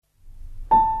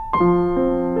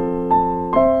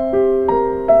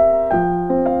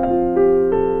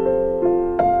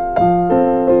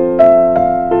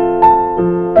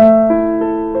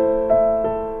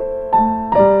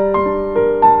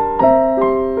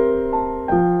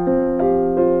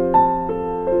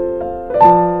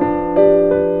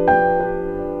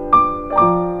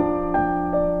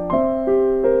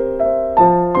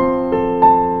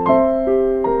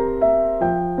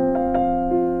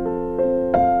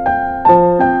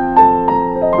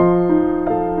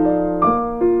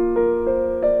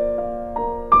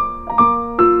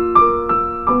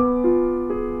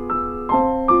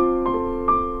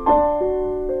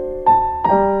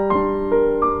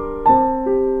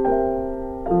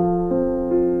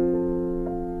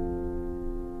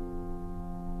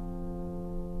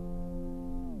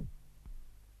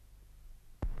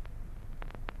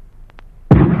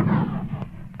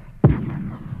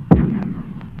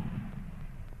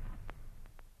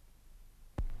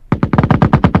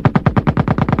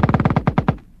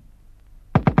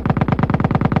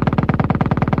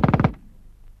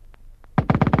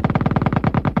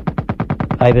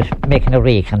I was making a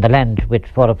rake on the land with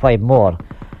 4 or 5 more,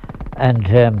 and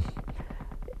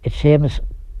it seems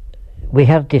we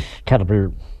heard this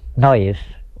terrible noise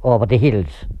over the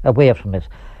hills away from us,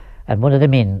 and one of the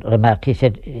men remarked, he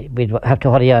said, we'd have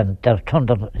to hurry on, there's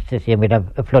thunder, and we'd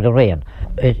have a flood of rain.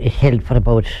 It held for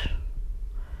about,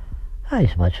 I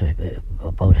suppose,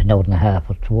 about an hour and a half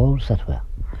or 2 hours that way.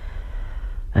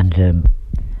 And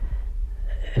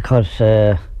of course,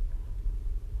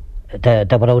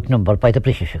 they were outnumbered by the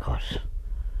British, of course.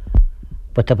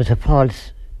 But there was a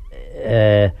false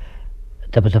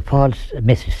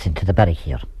message sent to the barrack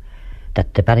here,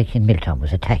 that the barrack in Milltown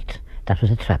was attacked. That was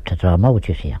a trap to draw them out,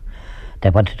 you see.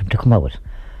 They wanted them to come out.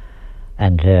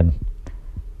 And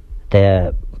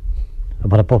they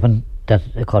were above them, that,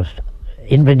 of course,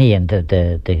 in Reneen,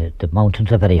 the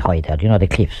mountains are very high there, you know, the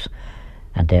cliffs.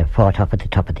 And they fought up at the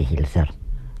top of the hills there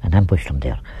and ambushed them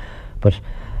there. But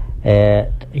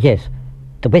yes,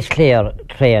 the West Clare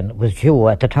train was due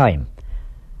at the time,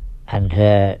 and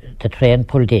the train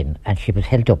pulled in, and she was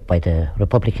held up by the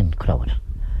Republican crowd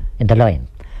in the line,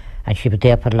 and she was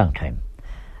there for a long time.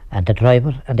 And the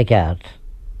driver and the guard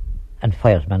and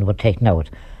firemen were taken out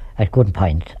at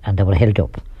gunpoint, and they were held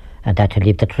up, and they had to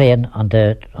leave the train on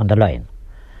the line.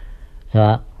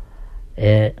 So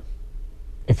it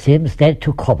seems they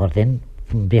took cover then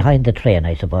from behind the train,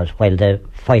 I suppose, while the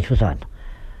fight was on.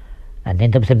 And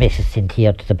then there was a message sent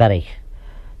here to the barrack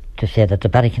to say that the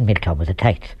barrack in Milltown was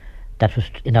attacked. That was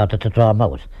in order to draw them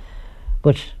out.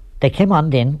 But they came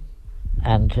on then,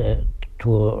 and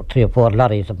 2 or 3 or 4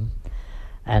 lorries of them,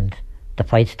 and the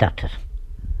fight started.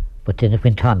 But then it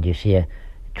went on, you see,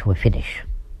 to a finish,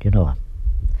 you know.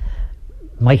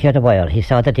 Mike had a wire, he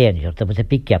saw the danger. There was a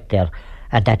big gap there,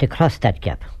 and they had to cross that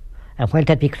gap. And while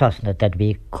they'd be crossing it, they'd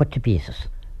be cut to pieces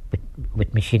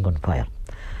with machine gun fire.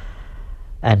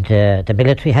 And the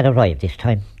military had arrived this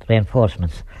time,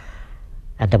 reinforcements,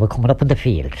 and they were coming up in the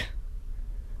field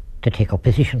to take up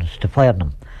positions to fire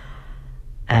them.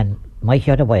 And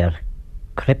Mikey O'Dwyer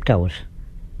crept out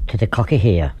to the cock of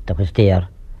hay that was there,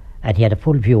 and he had a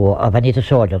full view of any of the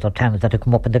soldiers or tanks that had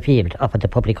come up in the field off of the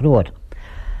public road.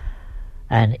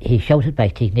 And he shouted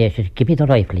back to Ignatius, "Give me the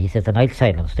rifle," he says, "and I'll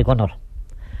silence the gunner."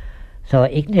 So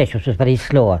Ignatius was very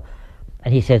slow,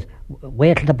 and he says,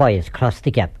 "Wait till the boys cross the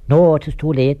gap." "No, it is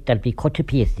too late, they'll be cut to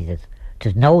pieces," he says.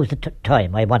 "'Tis now's the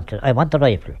time, I want the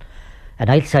rifle, and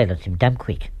I'll silence him damn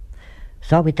quick."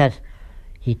 So with that,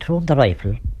 he threw him the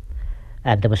rifle,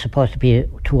 and there was supposed to be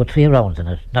 2 or 3 rounds in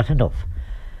it, not enough.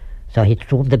 So he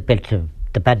threw him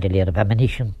the bandolier of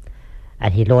ammunition,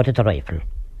 and he loaded the rifle,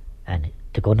 and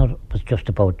the gunner was just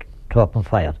about to open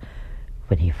fire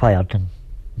when he fired and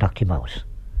knocked him out,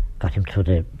 got him through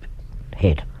the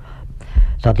head.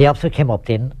 So the officer came up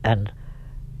then, and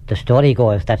the story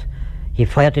goes that he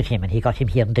fired at him and he got him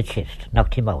here in the chest,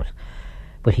 knocked him out.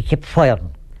 But he kept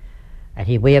firing, and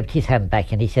he waved his hand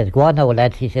back and he says, "Go on now,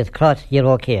 lads," he says, "cross, you're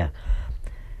okay."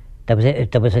 There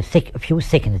was a few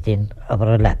seconds then of a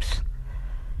relapse.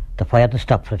 The firing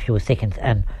stopped for a few seconds,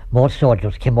 and more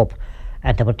soldiers came up,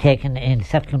 and they were taken in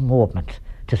circular movement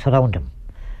to surround him.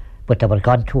 But they were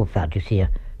gone too far, you see,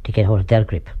 to get out of their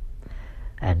grip.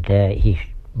 And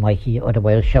Mikey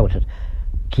O'Dwyer shouted,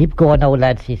 "Keep going now,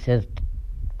 lads," he says,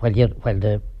 while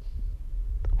the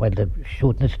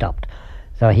shooting had stopped.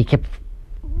 So they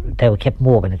kept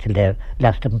moving until they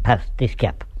lasted them past this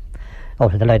gap,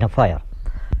 out of the line of fire.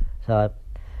 So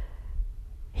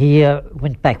he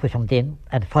went back with him then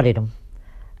and followed him,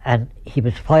 and he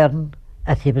was firing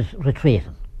as he was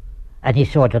retreating. And he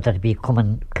saw that they'd be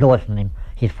coming close on him.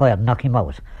 he'd fire and knock him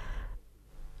out.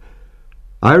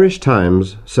 Irish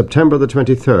Times, September the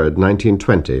 23rd,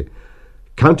 1920.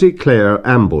 County Clare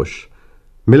ambush.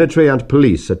 Military and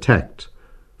police attacked.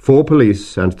 4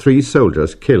 police and 3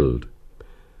 soldiers killed.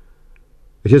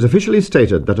 It is officially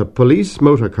stated that a police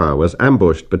motor car was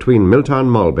ambushed between Miltown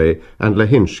Malbay and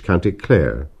Lahinch, County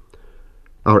Clare.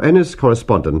 Our Ennis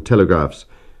correspondent telegraphs,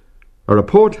 "A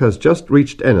report has just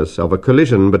reached Ennis of a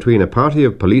collision between a party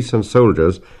of police and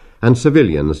soldiers and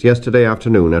civilians yesterday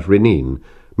afternoon at Reneen,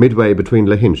 midway between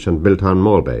Lahinch and Miltown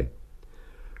Malbay.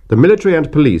 The military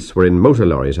and police were in motor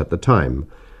lorries at the time.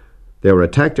 They were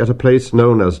attacked at a place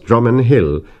known as Drummond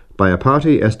Hill by a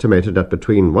party estimated at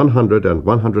between 100 and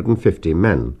 150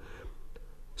 men.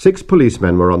 6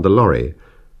 policemen were on the lorry.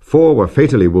 4 were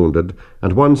fatally wounded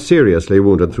and 1 seriously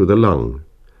wounded through the lung.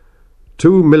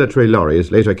 2 military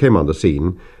lorries later came on the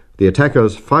scene. The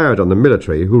attackers fired on the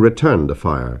military, who returned the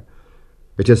fire.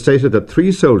 It is stated that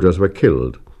 3 soldiers were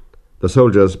killed. The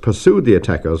soldiers pursued the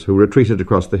attackers, who retreated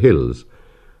across the hills.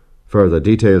 Further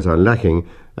details are lacking,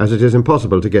 as it is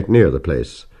impossible to get near the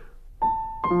place.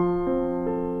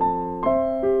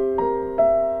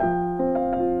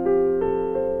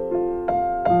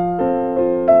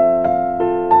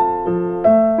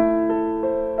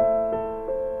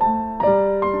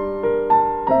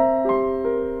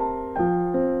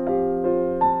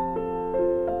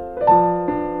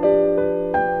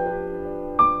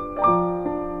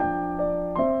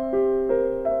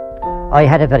 I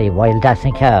had a very wild ass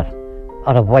in car,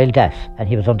 or a wild ass, and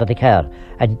he was under the car,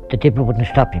 and the dibble wouldn't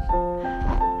stop him.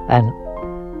 And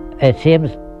it seems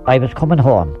I was coming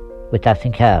home with that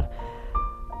in car,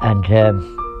 and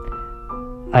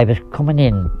I was coming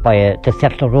in by the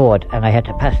Settler Road, and I had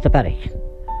to pass the barrack.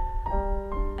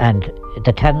 And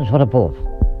the tenants were above,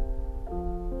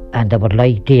 and they were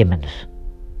like demons.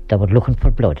 They were looking for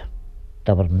blood.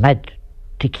 They were mad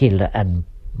to kill and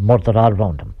murder all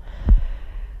round them.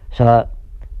 So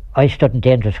I stood in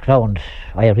dangerous ground.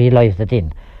 I realised it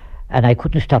then, and I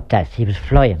couldn't stop that. He was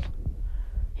flying.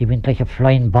 He went like a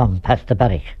flying bomb past the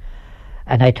barrack,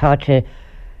 and I thought to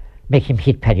make him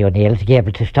hit Paddy O'Neill to be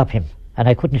able to stop him, and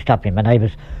I couldn't stop him, and I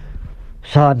was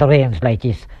sawing the reins like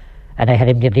this, and I had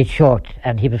him nearly short,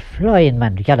 and he was flying,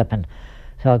 man, galloping.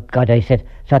 So God, I said,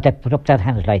 so they put up their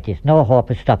hands like this, no hope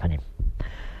of stopping him.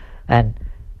 And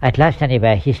at last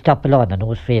anyway, he stopped below on the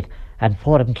New Street, and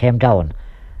 4 of them came down,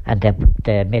 and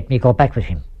they made me go back with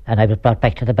him, and I was brought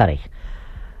back to the barrack.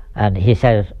 And he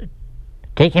says,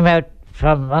 "Take him out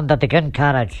from under the gun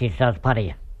carriage," he says,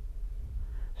 "Paddy."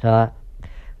 So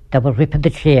they were ripping the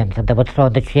chains, and they were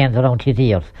throwing the chains around his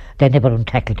ears. They never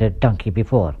untackled the donkey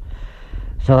before.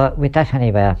 So with that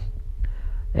anyway,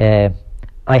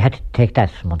 I had to take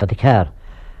that from under the car.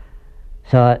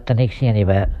 So the next thing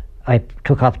anyway, I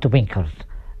took off the winkers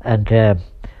and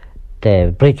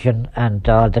the bridging and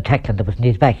all the tackling that was in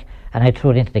his back, and I threw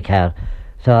it into the car.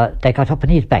 So they got up on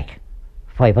his back,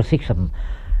 5 or 6 of them,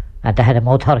 and they had him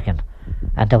out hurricane,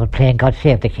 and they were playing God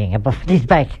Save the King above his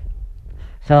back.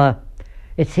 So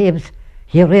it seems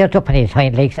he reared up on his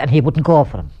hind legs and he wouldn't go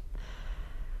for him.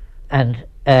 And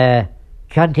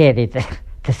John Daly,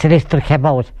 the solicitor, came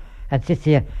out and said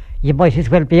to you might as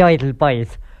well be idle,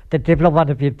 boys. The devil of one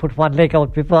of you put one leg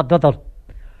out before another.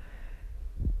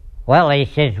 Well, he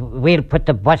says, we'll put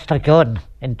the bastard gun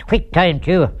in quick time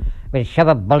too. We'll shove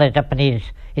a bullet up in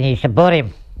his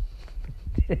saborium.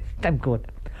 Damn good.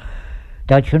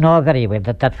 Don't you know very well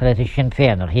that fella's a Sinn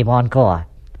Féiner? He won't go.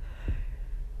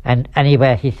 And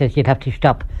anyway, he says, you'll have to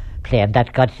stop playing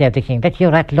that God Save the King. Let you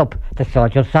rattle up the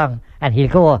soldier's song, and he'll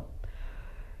go.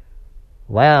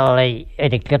 Well,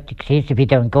 I'd got the case if he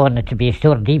don't go, and to be a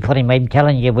sure deep for him, I'm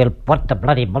telling you, we'll put the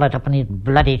bloody bullet up in his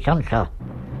bloody son, so.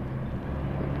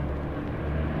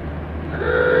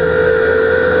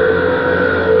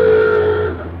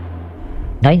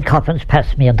 Nine coffins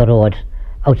passed me on the road,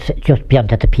 just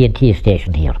beyond at the P&T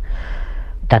station here.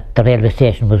 That the railway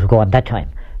station was going that time.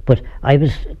 But I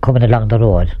was coming along the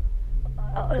road,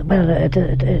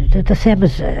 the same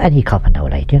as any coffin now,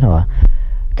 like, you know,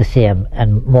 the same,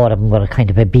 and more of them were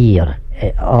kind of a beer,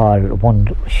 all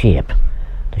one shape.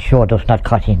 The shoulders not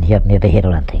cut in here near the head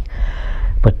or anything.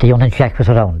 But the Union Jack was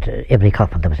around every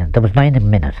coffin that was in. There was 9 in a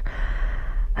minute,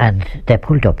 and they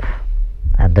pulled up,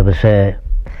 and there was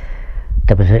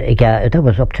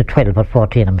up to 12 or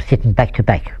 14 of them sitting back to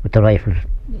back with the rifles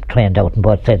trained out on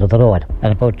both sides of the road,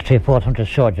 and about 300-400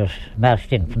 soldiers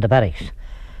marched in from the barracks,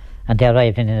 and they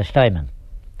arrived in Ennistymon.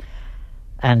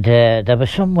 And there were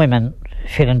some women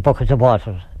filling buckets of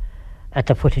water at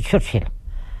the foot of Churchill,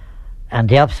 and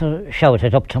the officer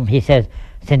shouted up to him, he said,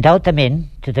 "Send out the men,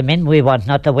 to the men we want,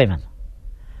 not the women."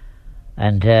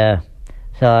 And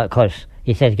So, of course,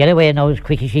 he says, get away now as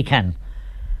quick as you can.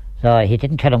 So he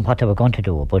didn't tell them what they were going to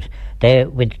do, but they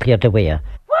went cleared the way.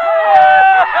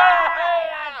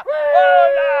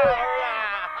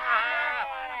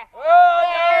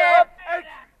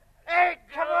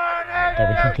 They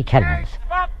went into Kelman's,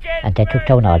 and they took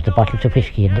down all the bottles of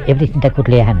whiskey and everything they could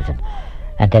lay hands on,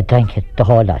 and they drank it, the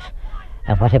whole lot.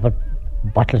 And whatever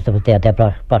bottles there was there, they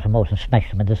brought them out and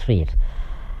smashed them in the street.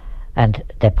 And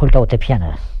they pulled out the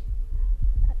piano,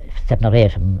 7 or 8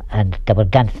 of them, and they were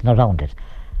dancing around it.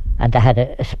 And they had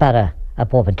a sparrow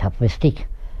above on top of a stick,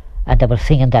 and they were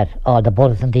singing that, all the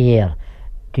birds in the air.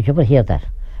 Did you ever hear that?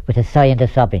 With a sigh and a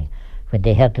sobbing, when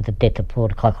they heard of the death of poor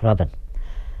Cock Robin.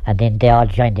 And then they all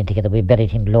joined in together. We buried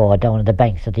him low down on the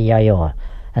banks of the Yayo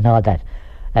and all that.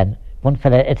 And one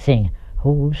fella would sing,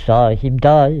 who saw him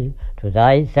die? 'Twas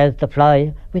I, says the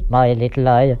fly, with my little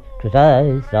eye. 'Twas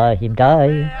I saw him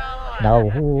die. Now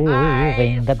who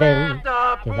ring the bell?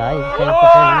 'Tis I, says the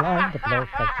bell, and the blows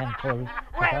that can pull.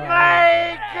 With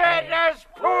my goodness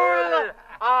pull,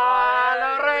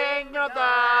 I'll ring the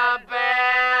bell.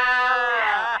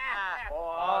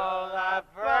 All the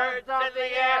birds in the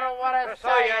air were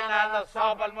sighing and the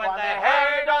sobbing when they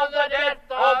heard of the death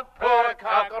of poor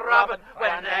Cock Robin.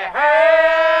 When they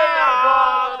heard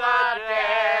of the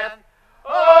death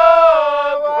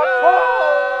of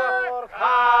poor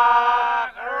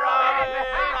Cock Robin.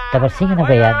 They were singing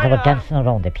away and they were dancing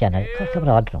around the piano. Of course, they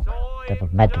were all drunk. They were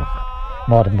mad drunk.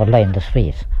 More than were lying in the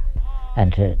street.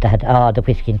 And they had all the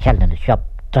whiskey and Kellan in the shop,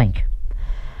 drank.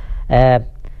 They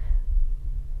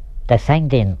sang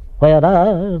then, where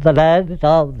are the lads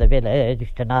of the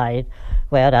village tonight?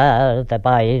 Where are the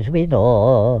boys we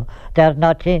know? They're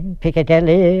not in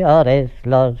Piccadilly or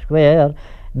Eslaw Square.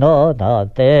 No,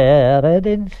 not there, I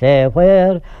didn't say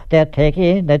where. They're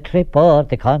taking a trip o'er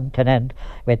the continent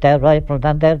with their rifles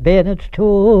and their bayonets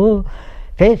too.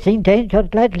 Facing danger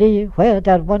gladly where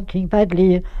they're wanting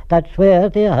badly. That's where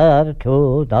they are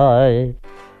tonight.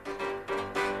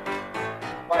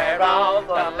 Where are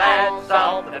the lads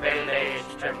of the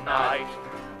village tonight?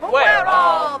 Where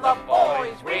are the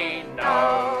boys we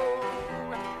know?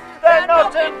 They're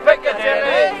not in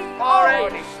Piccadilly or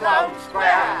Eslaw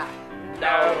Square.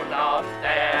 No, not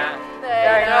there.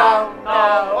 They don't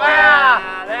know where.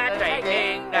 They're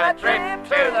taking a trip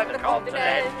to the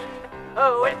continent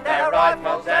with their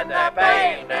rifles and their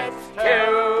bayonets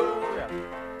too.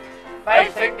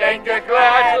 Facing danger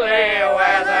gladly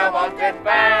where they're wanted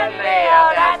badly.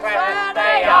 Oh, that's where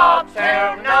they are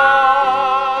tonight.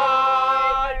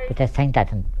 But they sang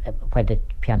that while the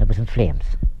piano was in flames.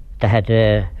 They had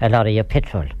a lorry of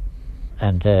petrol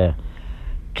and to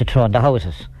throw in the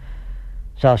houses.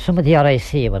 So some of the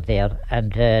RIC were there,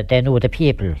 and they knew the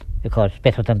people, because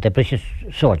better than the British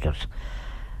soldiers.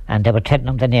 And they were telling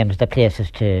them the names of the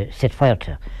places to set fire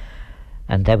to.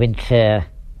 And they went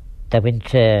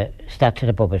started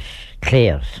above it,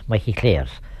 Clare's, Mikey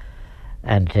Clare's.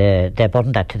 And they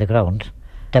burned that to the ground.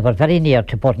 They were very near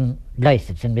to burning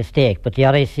license in mistake, but the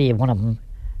RIC, one of them,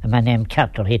 a man named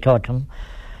Carter, he told them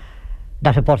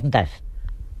not to burn that.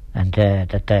 And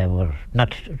that they were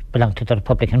not belonged to the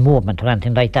Republican movement or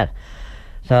anything like that.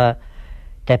 So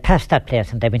they passed that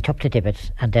place and they went up to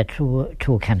Dibbets and they threw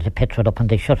 2 cans of petrol up on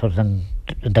the shutters and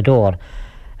the door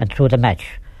and threw the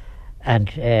match. And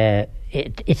it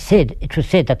was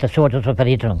said that the soldiers were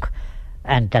very drunk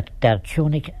and that their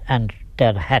tunic and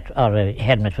their hat or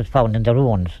helmet was found in the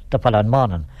ruins the following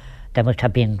morning. They must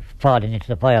have been falling into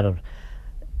the fire,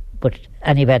 but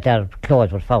anyway their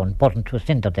clothes were found, burned to a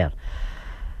cinder there.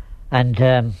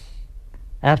 And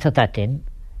after that then,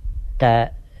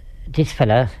 this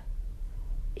fella,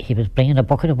 he was bringing a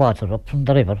bucket of water up from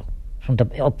the river,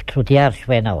 up through the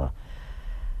archway now.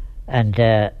 And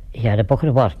he had a bucket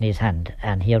of water in his hand,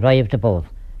 and he arrived above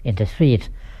in the street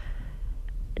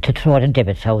to throw it in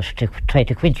Dibbet's house to try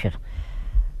to quench it.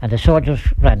 And the soldiers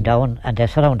ran down and they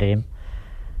surrounded him.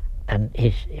 And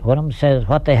one of them says,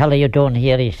 "What the hell are you doing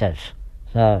here?" he says.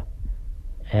 So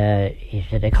he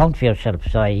said, "Account for yourself."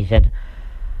 So he said,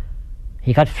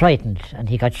 he got frightened and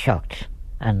he got shocked.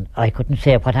 And I couldn't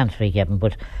say what answer he gave him,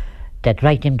 but they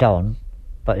dragged him down,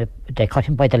 but they caught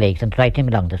him by the legs and dragged him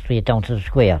along the street down to the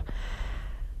square.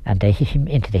 And they hit him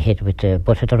into the head with the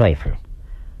butt of the rifle.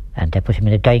 And they put him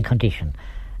in a dying condition.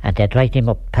 And they dragged him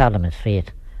up Parliament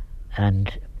Street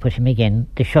and put him again,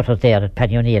 the shutters there at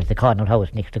Paddy O'Neill's, the corner house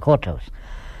next to the courthouse.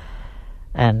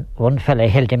 And one fella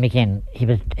held him again. He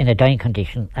was in a dying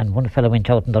condition, and one fella went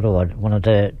out on the road, one of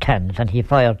the tans, and he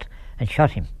fired and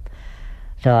shot him.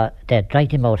 So they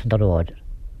dragged him out on the road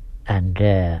and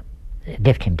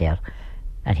left him there,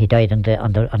 and he died on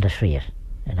the street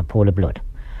in a pool of blood.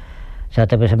 So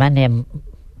there was a man named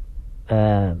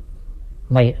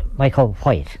Michael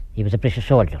White. He was a British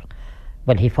soldier.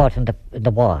 Well, he fought in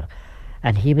the war,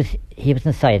 and he was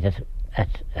inside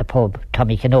at a pub.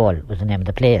 Tommy Canole was the name of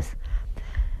the place,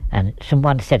 and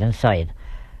someone said inside,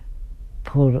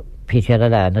 "Poor P.J.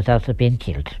 Lalane is after being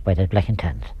killed by the Black and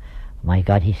Tans." My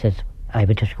God, he says, I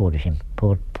went to school with him.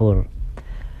 Poor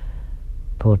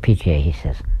P.J. he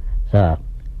says. So,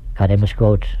 God, I must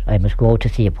go out to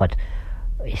see what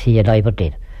he alive or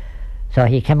dead. So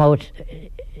he came out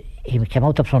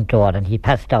the front door and he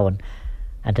passed down,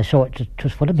 and it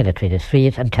was full of military, the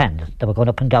 3s and 10s. They were going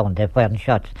up and down, they were firing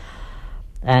shots.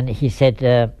 And he said,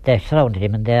 they surrounded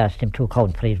him and they asked him to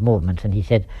account for his movements, and he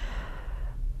said,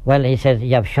 well, he said,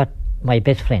 you have shot my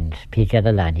best friend, P.J.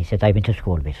 Lalane. He said, I went to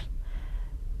school with.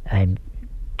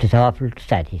 It's awful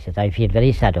sad, he says. I feel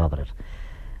very sad over it.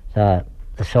 So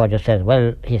the soldier says,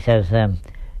 well, he says,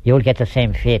 you'll get the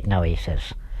same fate now, he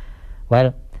says.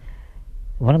 Well,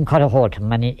 one of them caught a hold of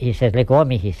him and he says, let go of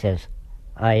me, he says.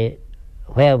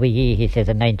 Where were ye, he says,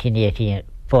 in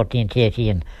 14 to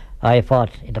 18, I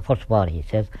fought in the First War, he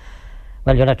says.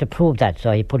 Well, you'll have to prove that.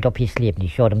 So he pulled up his sleeve and he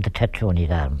showed him the tattoo on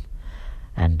his arm.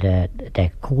 And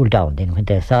they cooled down then when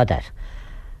they saw that.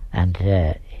 And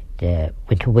they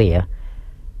went away.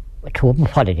 Two of them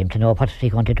followed him to know what was he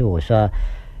going to do. So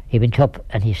he went up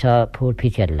and he saw poor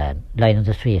P.J. Lalane lying on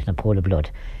the street in a pool of blood.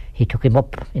 He took him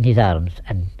up in his arms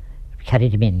and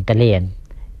carried him in the lane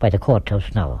by the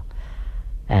courthouse now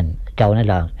and down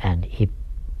along, and he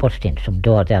burst in some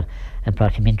door there and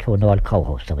brought him into an old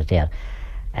cowhouse that was there,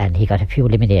 and he got a few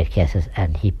lemonade cases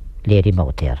and he laid him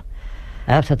out there.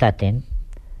 After that then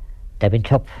they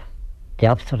went up, the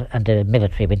officer and the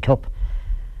military went up,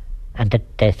 and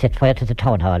they set fire to the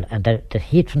town hall, and the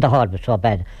heat from the hall was so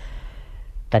bad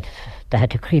that they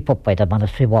had to creep up by the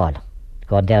monastery wall,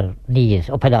 go on their knees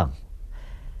up along,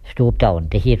 stoop down.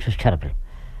 The heat was terrible,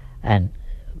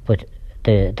 but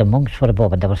the monks were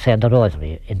above and they were saying the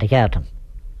rosary in the garden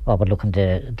overlooking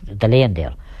the lane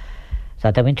there.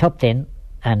 So they went up then,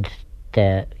 and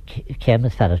they came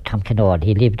as far as Tom Canole.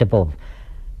 He lived above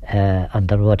on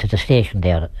the road to the station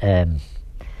there.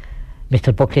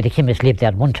 Mr. Buckley the chemist lived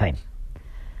there one time,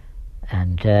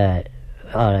 and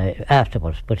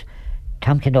afterwards. But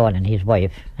Tom Canole and his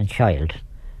wife and child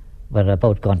were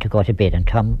about going to go to bed, and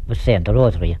Tom was saying the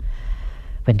rosary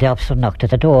when the officer knocked at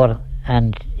the door,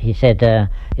 and he said,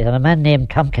 is there a man named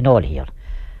Tom Canole here?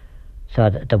 So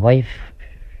the wife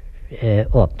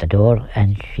opened the door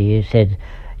and she said,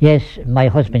 yes, my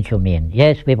husband you mean.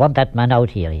 Yes, we want that man out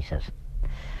here, he says.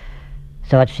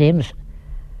 So it seems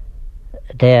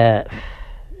they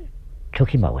took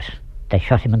him out, they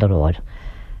shot him on the road,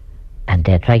 and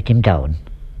they dragged him down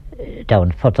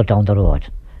further down the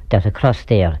road. There's a cross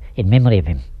there in memory of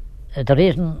him. The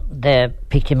reason they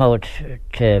picked him out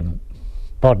to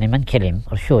burn him and kill him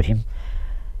or shoot him,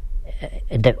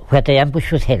 where the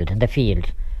ambush was held in the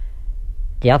field,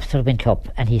 the officer went up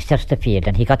and he searched the field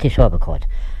and he got his overcoat,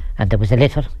 and there was a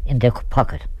letter in their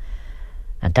pocket,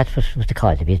 and that was the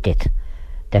cause of his death.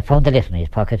 They found the letter in his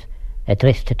pocket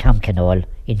addressed to Tom Canole,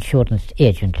 insurance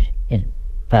agent in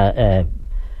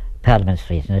Parliament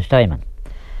Street in Ennistymon.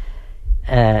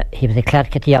 He was a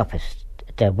clerk at the office.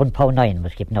 The £1.9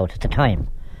 was given out at the time,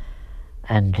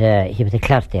 and he was a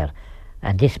clerk there,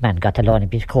 and this man got a loan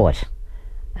of his coat,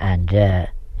 and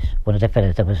one of the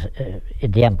fellows that was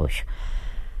in the ambush,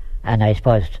 and I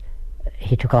suppose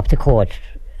he took off the coat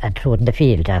and threw it in the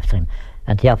field after him,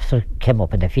 and the officer came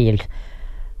up in the field,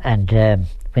 and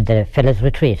when the fellows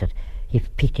retreated, he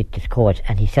picked up this coat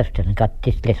and he searched it and got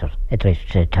this letter addressed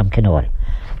to Tom Canole.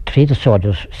 Three of the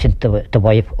soldiers sent the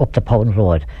wife up the Pound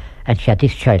Road, and she had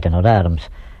this child in her arms,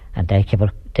 and they kept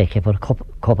her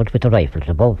covered with the rifles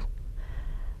above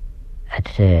at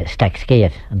Stack's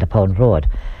Gate on the Pound Road.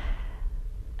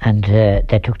 And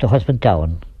they took the husband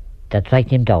down, they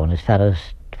dragged him down as far as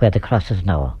where the cross is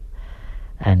now,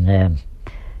 and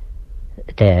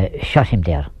they shot him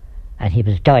there, and he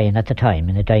was dying at the time,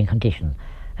 in a dying condition.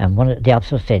 And one of the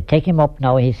officers said, take him up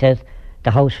now, he says,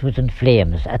 the house was in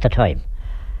flames at the time.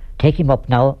 Take him up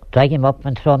now, drag him up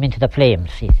and throw him into the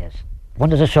flames, he says.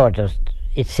 One of the soldiers,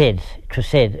 it was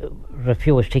said,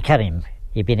 refused to carry him.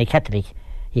 He'd been a Catholic.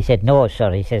 He said, no,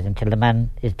 sir, he says, until the man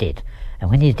is dead.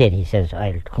 And when he's dead, he says,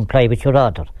 I'll comply with your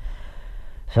order.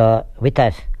 So with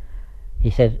that, he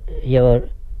said,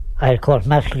 I'll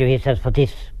court-martial you, he says,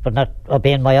 for not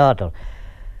obeying my order.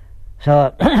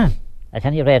 So at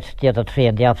any rate, the other three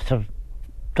and the officer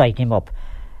dragged him up,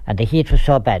 and the heat was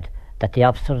so bad that the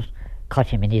officer caught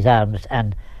him in his arms,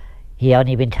 and he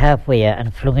only went halfway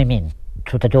and flung him in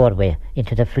through the doorway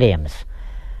into the flames,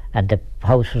 and the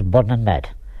house was burning mad.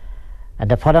 And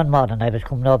the following morning I was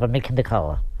coming over milking the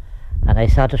cow, and I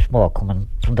saw the smoke coming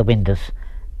from the windows,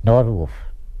 no roof.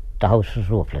 The house was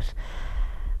roofless.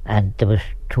 And there was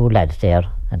two lads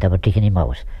there, and they were taking him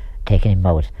out,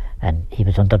 and he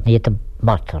was underneath the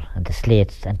mortar and the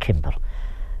slates and timber.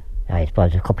 I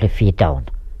suppose a couple of feet down.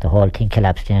 The whole thing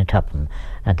collapsed in on top of him,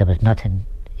 and there was nothing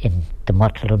in the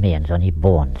mortal remains, only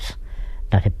bones.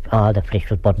 All the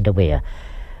flesh was burned away.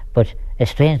 But a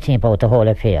strange thing about the whole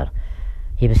affair,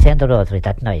 he was saying the rosary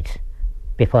that night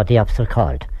before the officer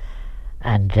called,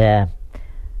 and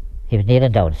he was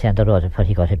kneeling down saying the rosary before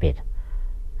he got to bed.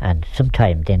 And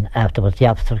sometime then afterwards the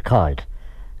officer called,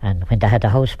 and when they had the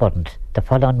house burned the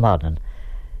following morning,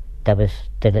 there was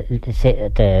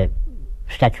the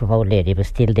statue of Our Lady was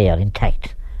still there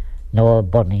intact. No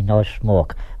burning, no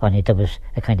smoke, only there was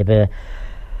a kind of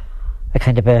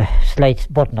a slight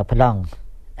burn up along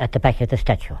at the back of the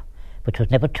statue, which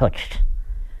was never touched.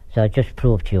 So it just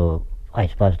proved to you, I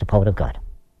suppose, the power of God.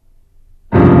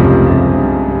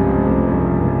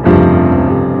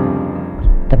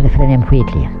 There was a fellow named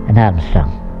Wheatley, an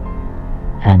Armstrong,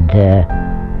 and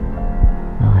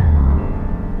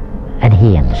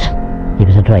Haynes. He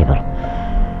was a driver,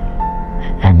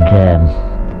 and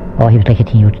he was like a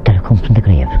thing that had come from the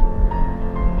grave.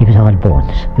 He was all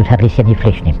bones. You'd hardly see any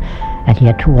flesh in him, and he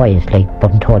had two eyes like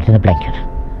burnt holes in a blanket.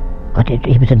 God,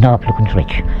 he was an awful looking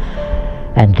rich.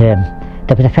 And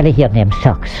there was a fellow here named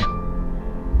Socks,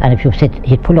 and if you said,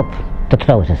 he'd pull up the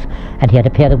trousers, and he had a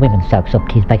pair of women's socks up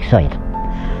to his backside,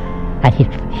 and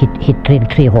he'd drill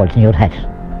 3 holes in your head.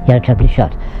 He had a terrible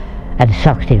shot, and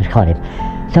Socks they was called him.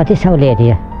 So this Our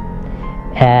Lady,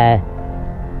 I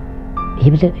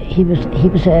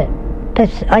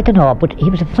don't know, but he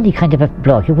was a funny kind of a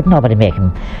bloke. You wouldn't know what to make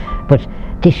him. But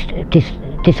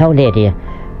this Our Lady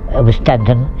was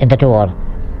standing in the door,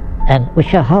 and we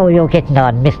said, "How are you getting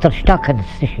on, Mr. Stockins?"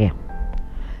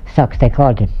 Stocks, they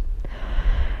called him.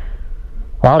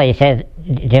 Well, he said,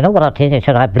 "Do you know what it is?" He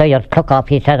said, "I blow your pluck off."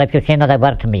 He said, "If you say another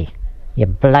word to me, you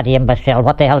bloody imbecile,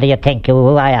 what the hell do you think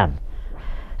who I am?"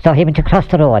 So he went across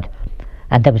the road,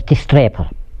 and there was this draper.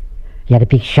 He had a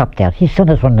big shop there. His son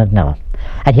was running it now,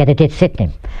 and he had a dead sitting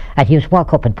him, and he was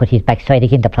walk up and put his backside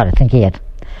against the Protestant gate.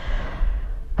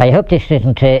 "I hope this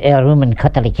isn't a Roman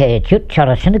Catholic church or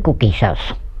a synagogue's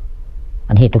house."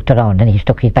 And he looked around and he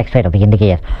stuck his backside up against the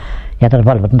gate. He had a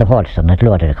revolver in the holster and it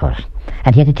loaded, of course.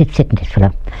 And he had a dead sitting, this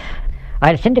fellow.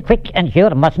 "I'll send a quick and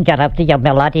sure messenger after you,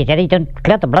 my lad." He said, "He don't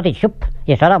clear the bloody shop."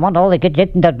 He said, "I want all the good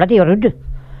lit in the bloody road.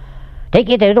 Take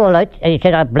it all out." And he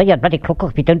said, "I'll blow your bloody clock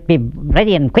if you don't be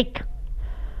ready and quick."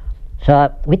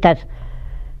 So with that,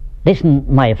 "Listen,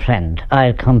 my friend,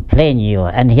 I'll complain you."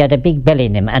 And he had a big belly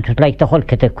in him, and it was like the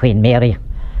hulk of the Queen Mary,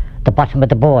 the bottom of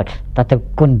the boat, that the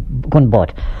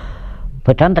gunboat.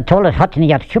 "Put on the tallest hut in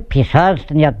your ship, you sirs,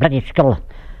 in your bloody skull,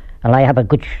 and I have a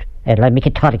good I'll make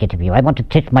a target of you. I want to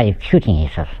test my shooting," he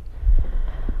said.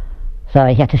 So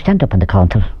he had to stand up on the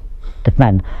counter, the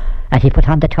man, and he put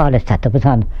on the tallest hat that was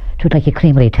on. It was like a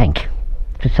creamery tank.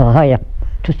 It was so high, it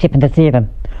was tipping the ceiling.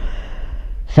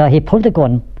 So he pulled the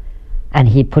gun, and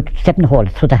he put 7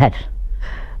 holes through the head.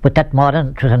 But that morning,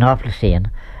 it was an awful scene.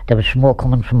 There was smoke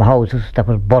coming from houses that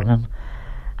was burning,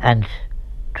 and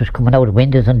it was coming out of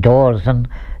windows and doors, and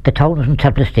the town was in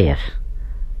terrible state.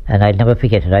 And I'll never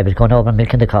forget it. I was going over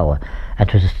milking the cow, and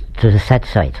it was a sad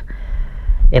sight.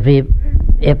 You'd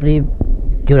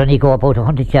only go about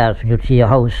 100 yards and you'd see a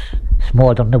house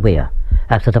smouldering away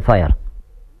after the fire.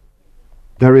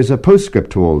 There is a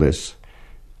postscript to all this.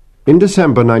 In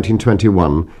December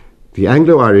 1921, the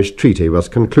Anglo-Irish Treaty was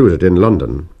concluded in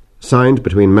London, signed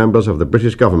between members of the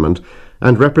British government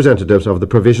and representatives of the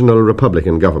Provisional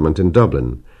Republican government in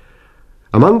Dublin.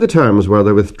 Among the terms were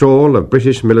the withdrawal of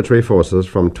British military forces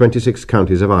from 26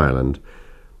 counties of Ireland.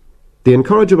 The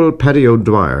incorrigible Paddy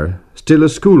O'Dwyer, still a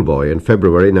schoolboy in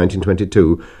February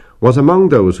 1922, was among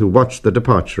those who watched the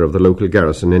departure of the local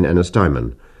garrison in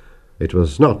Ennistymon. It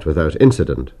was not without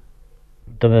incident.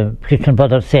 The Christian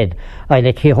brothers said, "I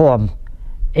let you home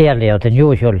earlier than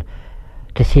usual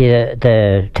to see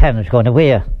the towns going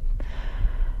away."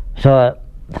 So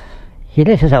he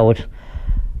let us out,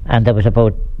 and there was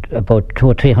about 200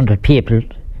 or 300 people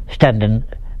standing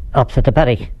opposite the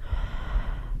barrack,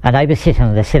 and I was sitting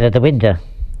on the sill of the window,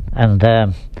 and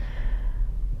there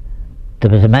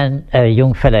was a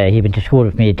young fella, he went to school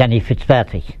with me, Danny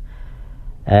Fitzpatrick.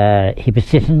 He was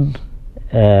sitting,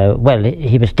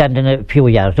 he was standing a few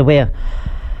yards away,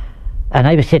 and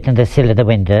I was sitting on the sill of the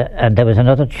window, and there was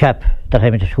another chap that I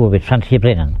went to school with, Francie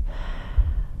Brennan,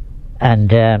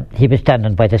 and he was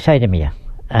standing by the side of me,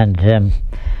 and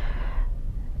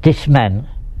this man,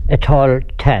 a tall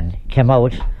tan, came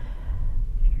out,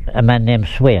 a man named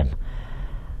Swain.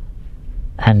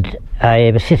 And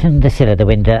I was sitting in the sill of the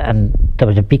window, and there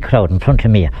was a big crowd in front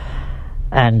of me.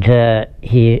 And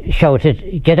he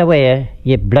shouted, "Get away,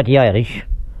 you bloody Irish.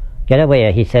 Get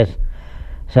away," he says.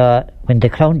 So when the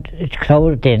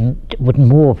crowd then wouldn't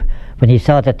move, when he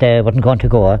saw that they weren't going to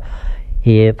go,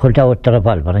 he pulled out the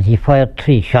revolver and he fired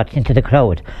 3 shots into the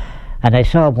crowd. And I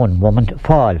saw one woman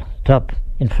drop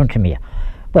in front of me.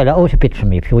 Well, out a bit from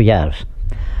me, a few yards.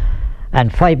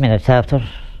 And 5 minutes after,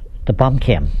 the bomb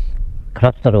came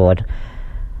across the road,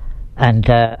 and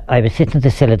I was sitting at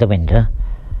the sill of the window,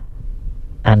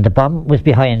 and the bomb was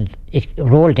it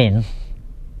rolled in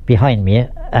behind me,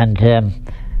 and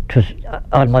it was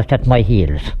almost at my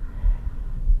heels.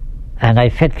 And I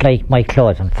felt like my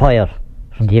clothes on fire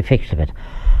from the effects of it.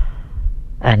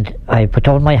 And I put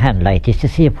down my hand like this to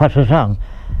see what was wrong.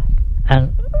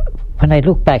 And when I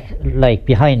looked back, like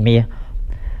behind me,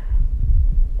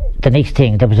 the next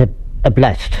thing, there was a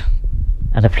blast,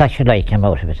 and a flash of light came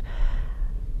out of it.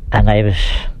 And I was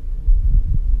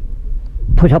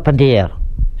put up in the air,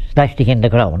 slashed against the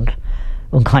ground,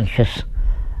 unconscious.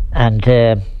 And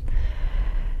the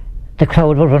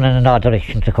crowd were running in all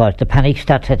directions, of course. The panic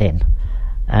started in,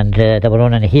 and they were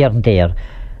running here and there.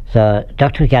 So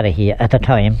Dr. Garrahy at the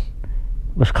time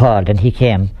was called, and he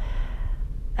came.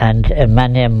 And a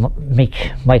man named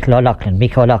Mick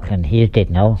O'Loughlin, he is dead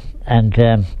now,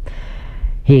 and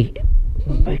he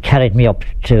carried me up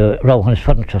to Rowan's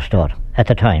furniture store at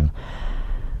the time.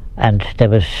 And there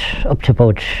was up to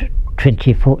about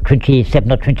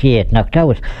 27 or 28 knocked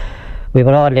out. We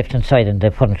were all left inside in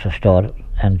the furniture store,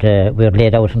 and we were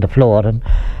laid out on the floor, and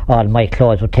all my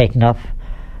clothes were taken off.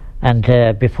 And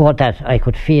before that, I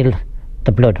could feel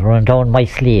the blood running down my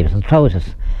sleeves and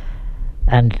trousers.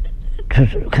 And it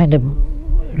was kind of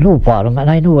lukewarm, and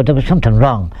I knew there was something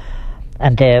wrong.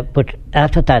 And but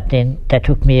after that, then they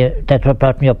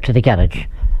brought me up to the garage,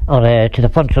 or to the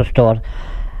furniture store,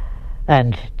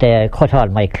 and they cut all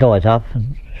my clothes off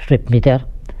and stripped me there,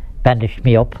 bandaged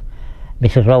me up.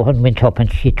 Mrs. Rowan went up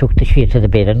and she took the sheets of the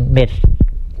bed and made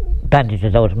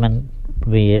bandages out of them, and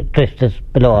we dressed us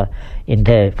below in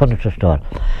the furniture store.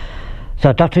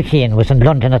 So Dr. Keane was in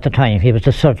London at the time. He was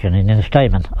a surgeon in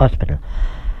Ennistymon Hospital,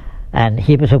 and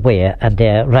he was away, and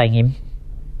they rang him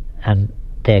and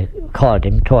they called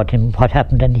him, told him what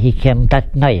happened, and he came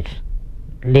that night,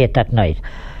 late that night,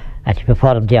 and he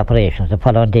performed the operations the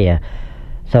following day.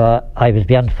 So I was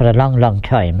beyond for a long, long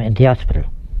time in the hospital,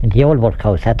 in the old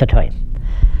workhouse at the time.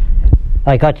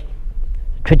 I got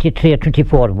 23 or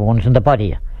 24 wounds in the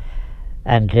body,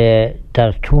 and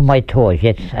there's 2 of my toes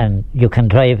yet, and you can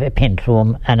drive a pin through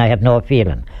them, and I have no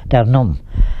feeling. They're numb.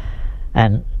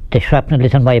 And the shrapnel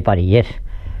is in my body yet.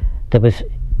 There was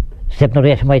 7 or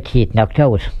 8 of my teeth knocked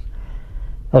out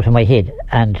of my head,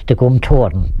 and the gum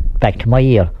torn back to my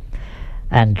ear.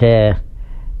 And the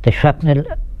shrapnel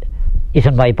is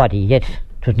in my body yet.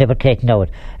 It was never taken out.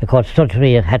 Of course,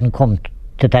 surgery hadn't come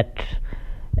to that.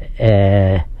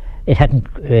 It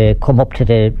hadn't come up to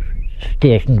the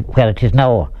station where it is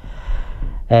now.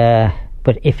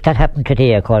 But if that happened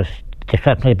today, of course, the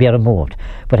shrapnel would be removed.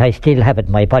 But I still have it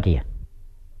in my body.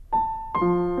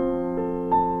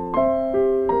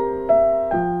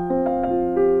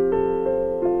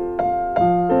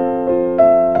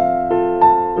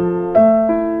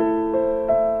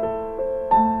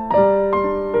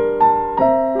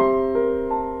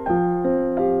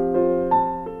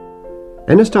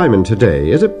 Ennistymon today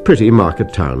is a pretty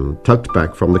market town, tucked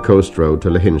back from the coast road to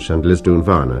Lahinch and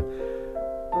Lisdoonvarna.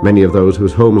 Many of those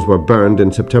whose homes were burned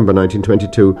in September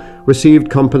 1922 received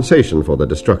compensation for the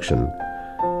destruction.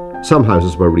 Some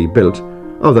houses were rebuilt,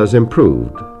 others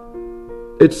improved.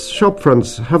 Its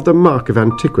shopfronts have the mark of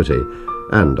antiquity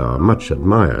and are much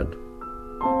admired.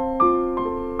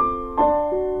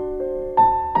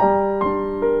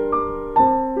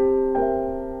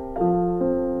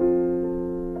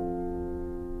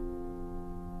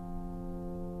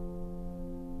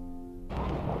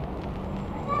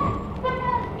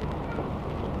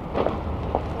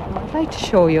 I'd like to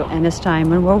show you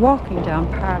Ennistymon. We're walking down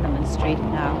Parliament Street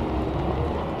now.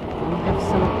 We have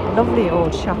some lovely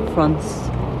old shop fronts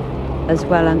as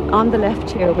well, and on the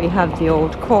left here we have the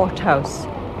old courthouse.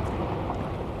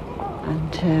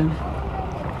 And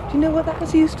do you know what that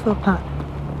was used for, Pat?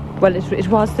 Well, it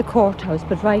was the courthouse,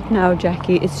 but right now,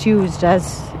 Jackie, it's used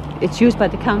by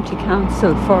the county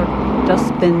council for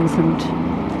dustbins and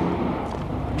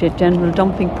general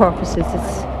dumping purposes.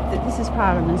 This is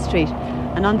Parliament Street.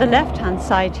 And on the left-hand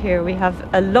side here, we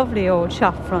have a lovely old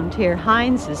shop front here,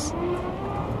 Heinz's.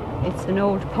 It's an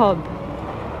old pub.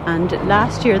 And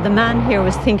last year the man here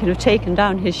was thinking of taking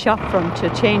down his shop front to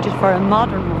change it for a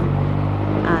modern one.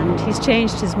 And he's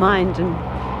changed his mind, and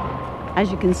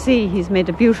as you can see, he's made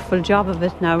a beautiful job of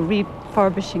it now,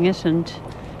 refurbishing it and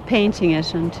painting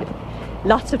it, and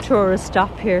lots of tourists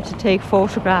stop here to take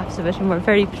photographs of it, and we're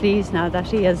very pleased now that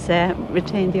he has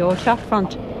retained the old shop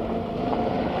front.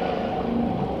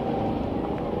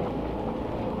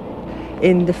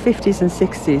 In the 50s and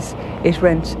 60s, it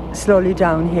went slowly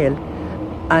downhill,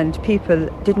 and people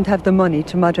didn't have the money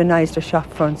to modernise their shop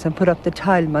fronts and put up the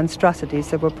tile monstrosities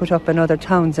that were put up in other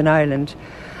towns in Ireland.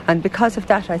 And because of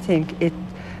that, I think it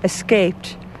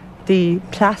escaped the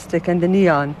plastic and the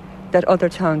neon that other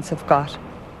towns have got.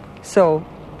 So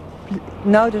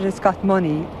now that it's got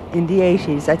money in the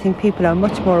 80s, I think people are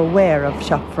much more aware of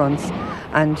shop fronts,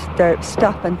 and they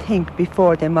stop and think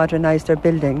before they modernise their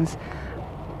buildings.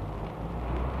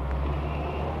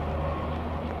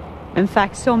 In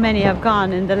fact, so many have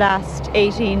gone in the last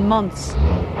 18 months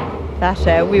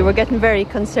that we were getting very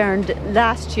concerned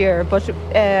last year. But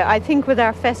I think with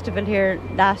our festival here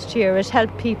last year, it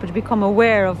helped people to become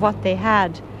aware of what they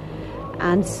had.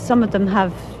 And some of them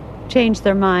have changed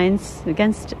their minds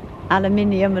against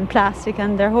aluminium and plastic,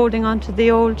 and they're holding on to the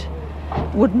old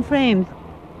wooden frame.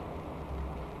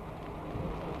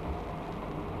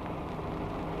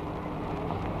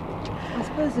 I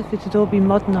suppose if it had all been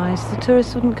modernised, the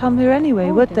tourists wouldn't come here anyway,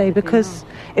 would they? Because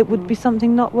it would be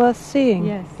something not worth seeing.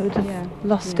 Yes, it would have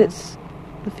lost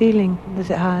the feeling that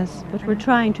it has. But we're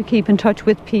trying to keep in touch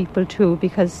with people too,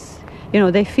 because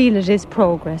they feel it is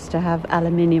progress to have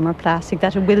aluminium or plastic,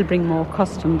 that it will bring more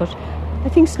custom. But I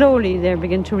think slowly they're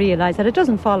beginning to realise that it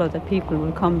doesn't follow that people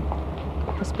will come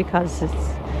just because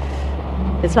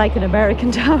it's like an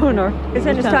American town. Or Because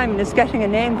Ennistymon is getting a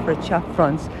name for its shop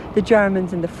fronts. The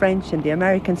Germans and the French and the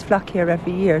Americans flock here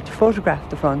every year to photograph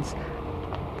the fronts.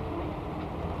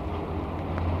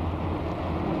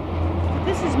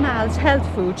 This is Mal's health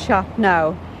food shop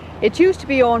now. It used to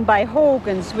be owned by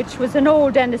Hogan's, which was an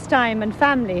old Ennistymon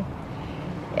family.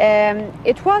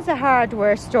 It was a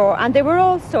hardware store, and they were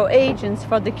also agents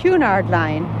for the Cunard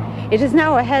line. It is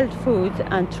now a health food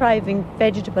and thriving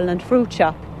vegetable and fruit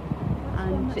shop.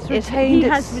 And he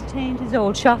has retained his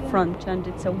old shop front, and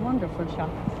it's a wonderful shop.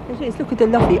 It is. Look at the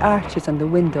lovely arches on the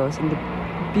windows and the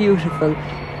beautiful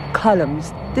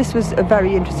columns. This was a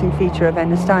very interesting feature of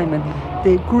Ennistymon,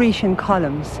 the Grecian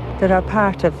columns that are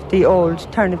part of the old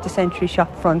turn-of-the-century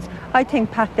shop fronts. I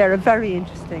think, Pat, they're a very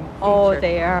interesting feature. Oh,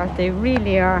 they are. They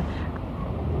really are.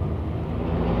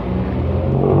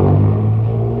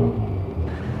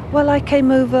 Well, I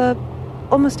came over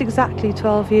almost exactly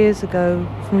 12 years ago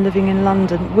from living in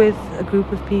London with a group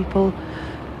of people,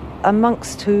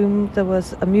 amongst whom there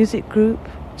was a music group.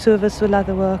 2 of us were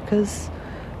leather workers,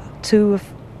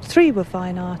 3 were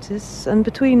fine artists, and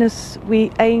between us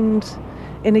we aimed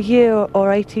in a year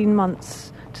or 18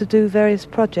 months to do various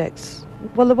projects.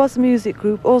 Well, there was a music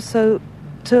group, also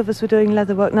 2 of us were doing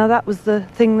leather work. Now that was the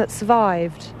thing that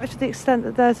survived, to the extent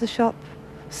that there's a shop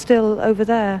still over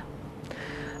there.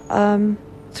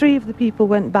 3 of the people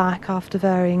went back after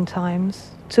varying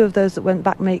times. 2 of those that went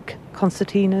back make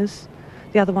concertinas,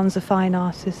 the other one's a fine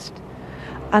artist.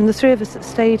 And the 3 of us that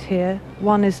stayed here,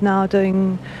 one is now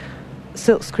doing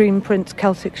silkscreen print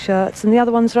Celtic shirts, and the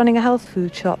other one's running a health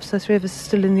food shop. So 3 of us are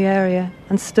still in the area,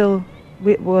 and still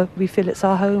we feel it's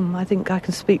our home. I think I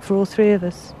can speak for all 3 of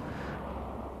us.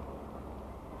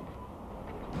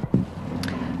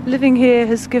 Living here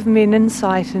has given me an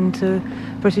insight into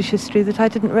British history that I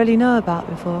didn't really know about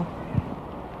before.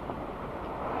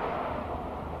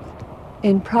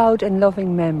 In proud and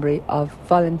loving memory of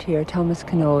volunteer Thomas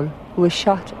Knoll, who was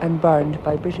shot and burned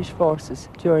by British forces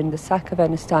during the sack of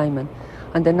Ennistymon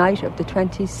on the night of the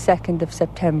 22nd of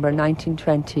September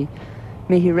 1920,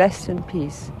 may he rest in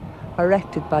peace,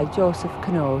 erected by Joseph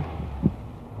Knoll.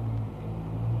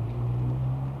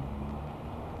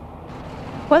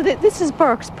 Well, this is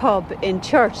Burke's Pub in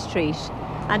Church Street,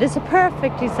 and it's a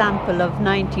perfect example of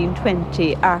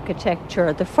 1920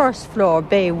 architecture, the first floor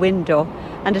bay window,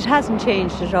 and it hasn't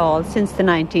changed at all since the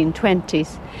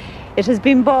 1920s. It has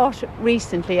been bought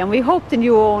recently, and we hope the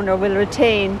new owner will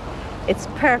retain its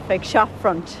perfect shop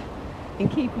front in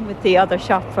keeping with the other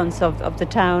shop fronts of the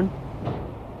town.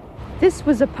 This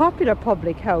was a popular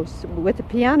public house with a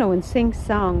piano and sing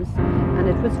songs, and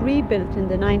it was rebuilt in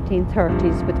the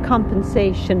 1930s with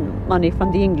compensation money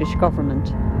from the English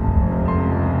government.